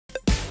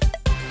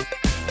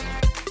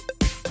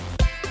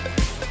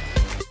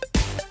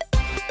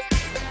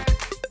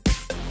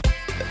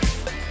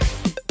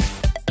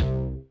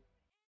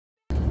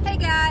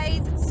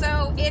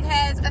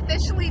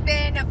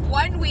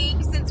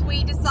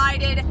we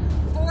decided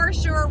for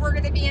sure we're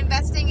going to be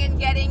investing in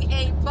getting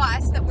a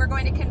bus that we're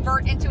going to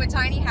convert into a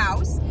tiny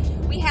house.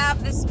 We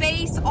have the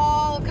space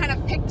all kind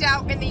of picked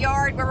out in the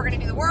yard where we're going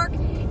to do the work,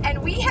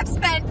 and we have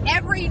spent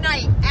every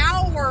night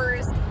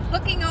hours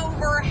looking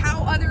over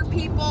how other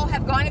people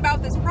have gone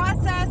about this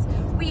process.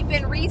 We've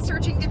been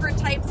researching different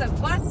types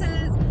of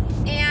buses,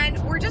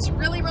 and we're just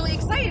really, really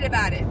excited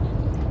about it.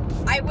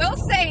 I will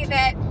say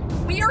that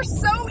we are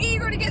so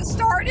eager to get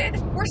started.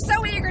 We're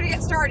so eager to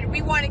get started.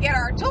 We want to get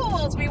our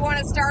tools. We want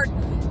to start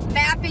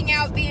mapping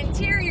out the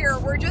interior.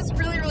 We're just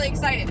really, really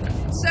excited.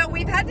 So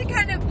we've had to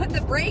kind of put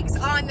the brakes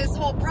on this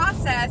whole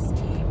process,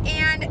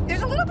 and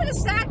there's a little bit of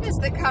sadness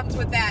that comes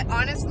with that,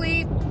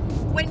 honestly.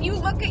 When you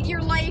look at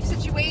your life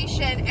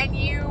situation and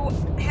you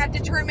have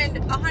determined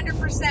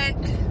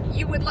 100%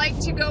 you would like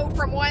to go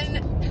from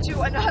one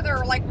to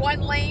another, like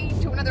one lane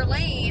to another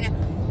lane,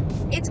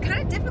 it's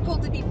kind of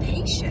difficult to be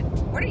patient.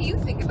 What do you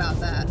think about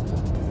that?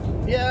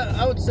 Yeah,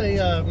 I would say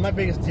my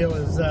biggest deal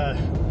is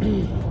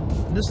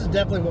this is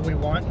definitely what we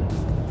want,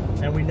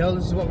 and we know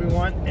this is what we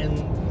want,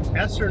 and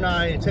Esther and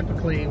I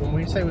typically, when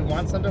we say we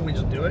want something, we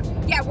just do it.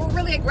 Yeah, we're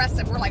really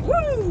aggressive. We're like,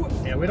 woo!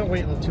 Yeah, we don't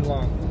wait too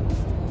long.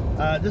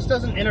 This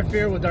doesn't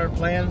interfere with our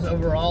plans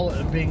overall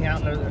of being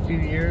out in a few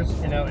years,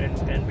 you know,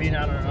 and being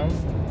out on our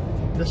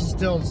own. This is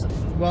still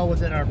well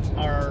within our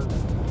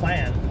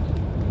plan.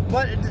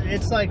 But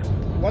it's like,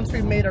 once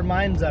we've made our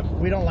minds up,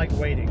 we don't like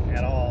waiting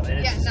at all.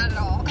 And yeah, not at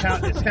all.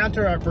 It's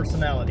counter our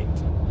personality.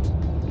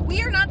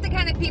 We are not the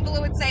kind of people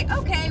who would say,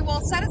 okay,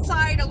 well, set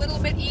aside a little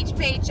bit each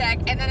paycheck,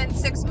 and then in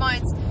 6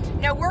 months.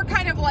 No, we're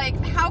kind of like,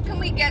 how can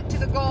we get to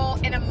the goal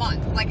in a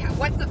month? Like,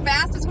 what's the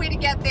fastest way to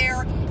get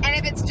there? And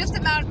if it's just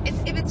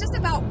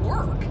about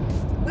work,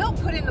 we'll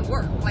put in the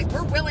work. Like,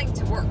 we're willing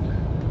to work.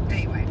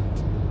 Anyway.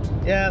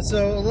 Yeah,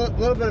 so a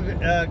little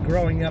bit of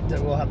growing up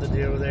that we'll have to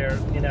do there.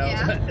 You know,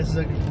 yeah. This is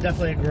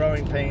definitely a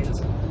growing pains.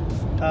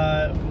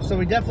 So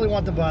we definitely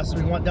want the bus.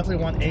 We definitely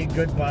want a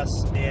good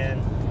bus,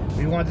 and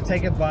we want to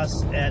take a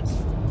bus that's,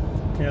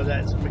 you know,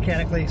 that's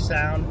mechanically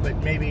sound, but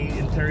maybe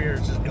interior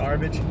is just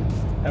garbage,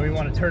 and we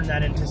want to turn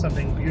that into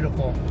something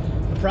beautiful.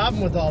 The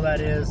problem with all that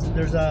is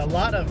there's a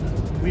lot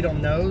of we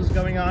don't knows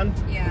going on.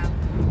 Yeah,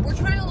 we're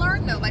trying to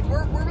learn though. Like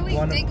we're really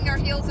digging our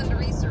heels into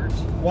research.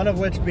 One of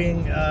which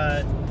being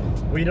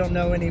we don't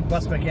know any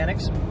bus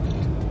mechanics,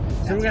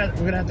 so we're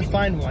gonna have to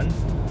find one.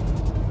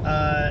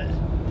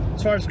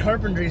 As far as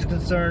carpentry is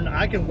concerned,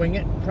 I can wing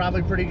it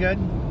probably pretty good.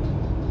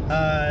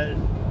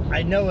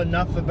 I know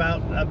enough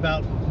about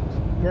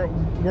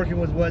working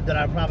with wood that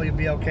I'd probably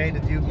be okay to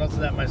do most of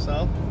that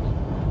myself.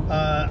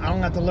 I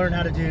don't have to learn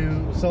how to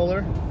do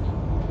solar.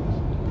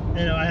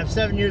 You know, I have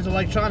 7 years of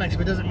electronics,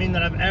 but it doesn't mean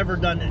that I've ever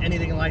done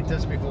anything like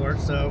this before,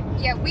 so.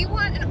 Yeah, we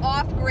want an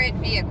off-grid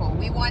vehicle.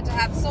 We want to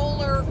have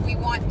solar. We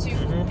want to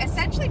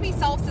essentially be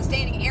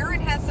self-sustaining.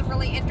 Aaron has some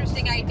really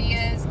interesting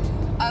ideas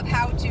of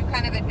how to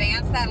kind of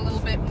advance that a little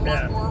bit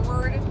more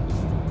forward.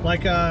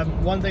 Like,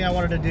 one thing I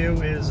wanted to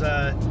do is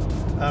a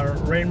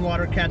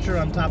rainwater catcher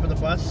on top of the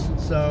bus,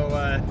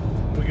 so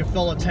we can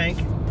fill a tank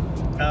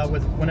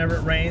with, whenever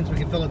it rains, we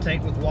can fill a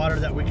tank with water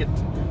that we could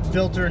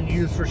filter and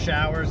use for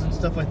showers and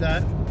stuff like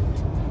that.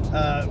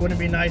 Wouldn't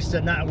it be nice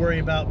to not worry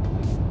about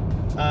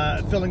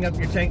filling up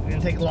your tank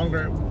and take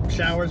longer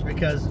showers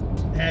because,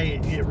 hey,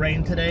 it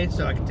rained today,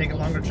 so I can take a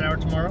longer shower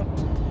tomorrow?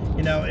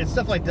 You know, it's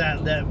stuff like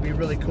that that would be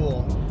really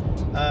cool.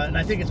 And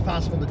I think it's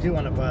possible to do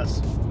on a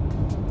bus.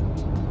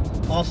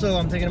 Also,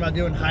 I'm thinking about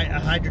doing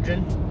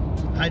hydrogen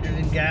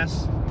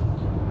gas,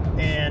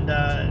 and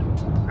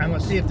I'm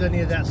going to see if any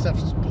of that stuff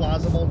is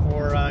plausible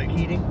for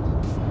heating.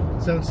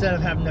 So instead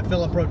of having to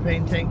fill a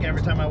propane tank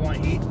every time I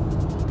want heat,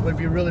 it would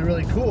be really,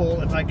 really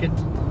cool if I could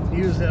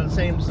use the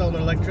same solar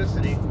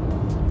electricity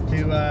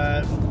to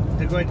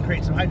go ahead and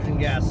create some hydrogen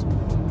gas.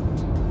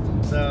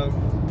 So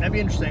that'd be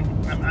interesting.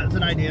 It's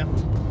an idea.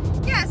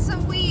 Yeah, so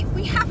we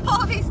have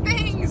all these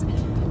things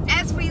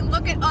as we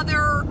look at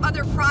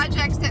other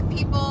projects that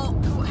people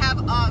who have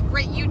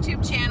great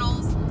YouTube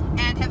channels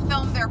and have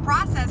filmed their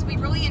process. We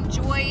really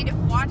enjoyed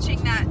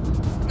watching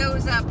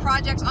those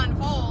projects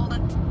unfold,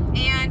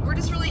 and we're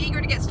just really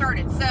eager to get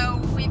started. So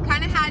we've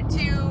kind of had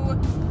to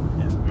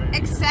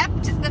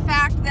accept the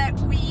fact that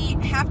we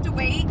have to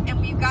wait,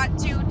 and we've got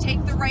to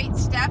take the right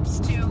steps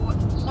to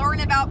learn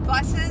about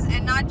buses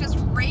and not just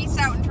race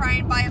out and try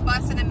and buy a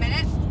bus in a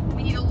minute.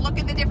 We need to look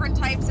at the different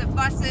types of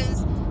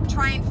buses,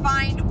 try and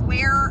find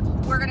where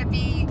we're going to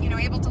be, you know,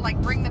 able to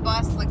like bring the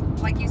bus,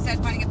 like you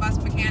said, finding a bus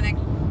mechanic.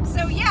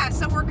 So yeah,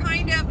 so we're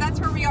that's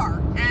where we are,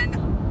 and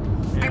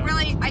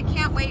I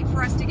can't wait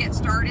for us to get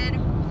started.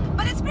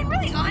 But it's been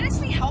really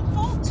honestly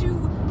helpful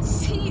to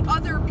see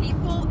other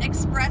people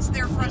express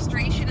their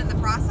frustration in the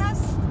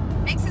process.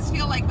 Makes us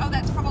feel like, oh,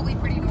 that's probably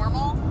pretty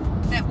normal,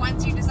 that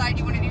once you decide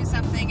you want to do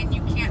something and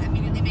you can't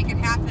immediately make it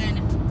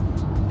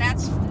happen,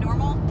 that's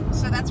normal.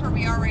 So that's where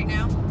we are right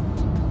now.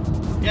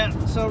 Yeah,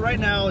 so right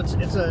now it's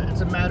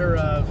a matter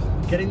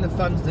of getting the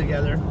funds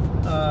together,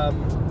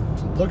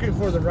 looking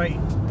for the right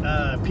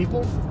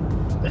people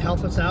to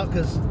help us out,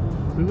 because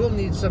we will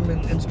need some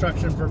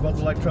instruction for both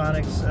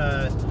electronics,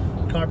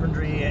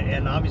 carpentry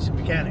and obviously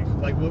mechanic.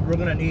 Like we're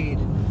going to need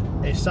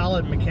a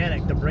solid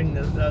mechanic to bring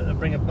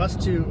a bus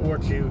to, or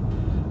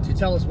to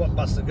tell us what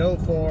bus to go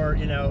for.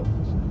 You know,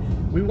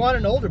 we want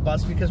an older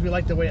bus because we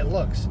like the way it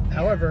looks.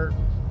 However,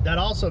 that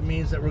also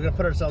means that we're going to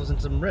put ourselves in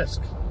some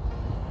risk.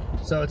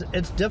 So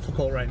it's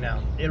difficult right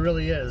now. It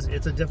really is.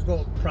 It's a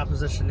difficult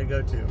proposition to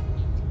go to.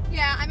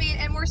 Yeah, I mean,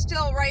 and we're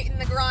still right in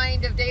the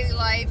grind of daily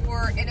life.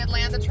 We're in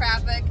Atlanta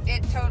traffic.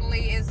 It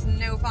totally is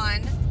no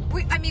fun.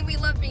 I mean, we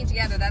love being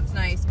together. That's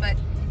nice, but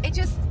it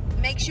just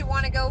makes you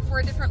want to go for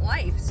a different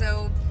life.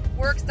 So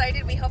we're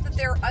excited. We hope that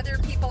there are other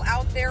people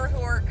out there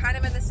who are kind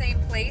of in the same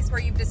place where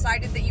you've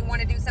decided that you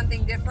want to do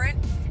something different,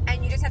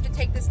 and you just have to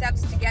take the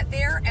steps to get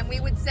there. And we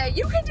would say,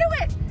 you can do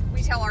it.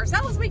 We tell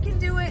ourselves we can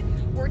do it.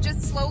 We're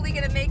just slowly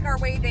going to make our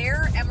way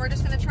there, and we're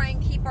just going to try and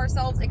keep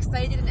ourselves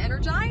excited and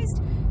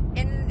energized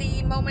in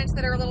the moments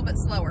that are a little bit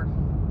slower.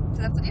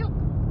 So that's the deal.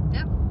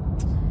 Yeah.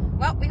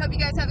 Well, we hope you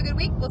guys have a good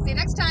week. We'll see you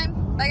next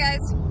time. Bye, guys.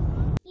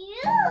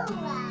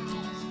 You.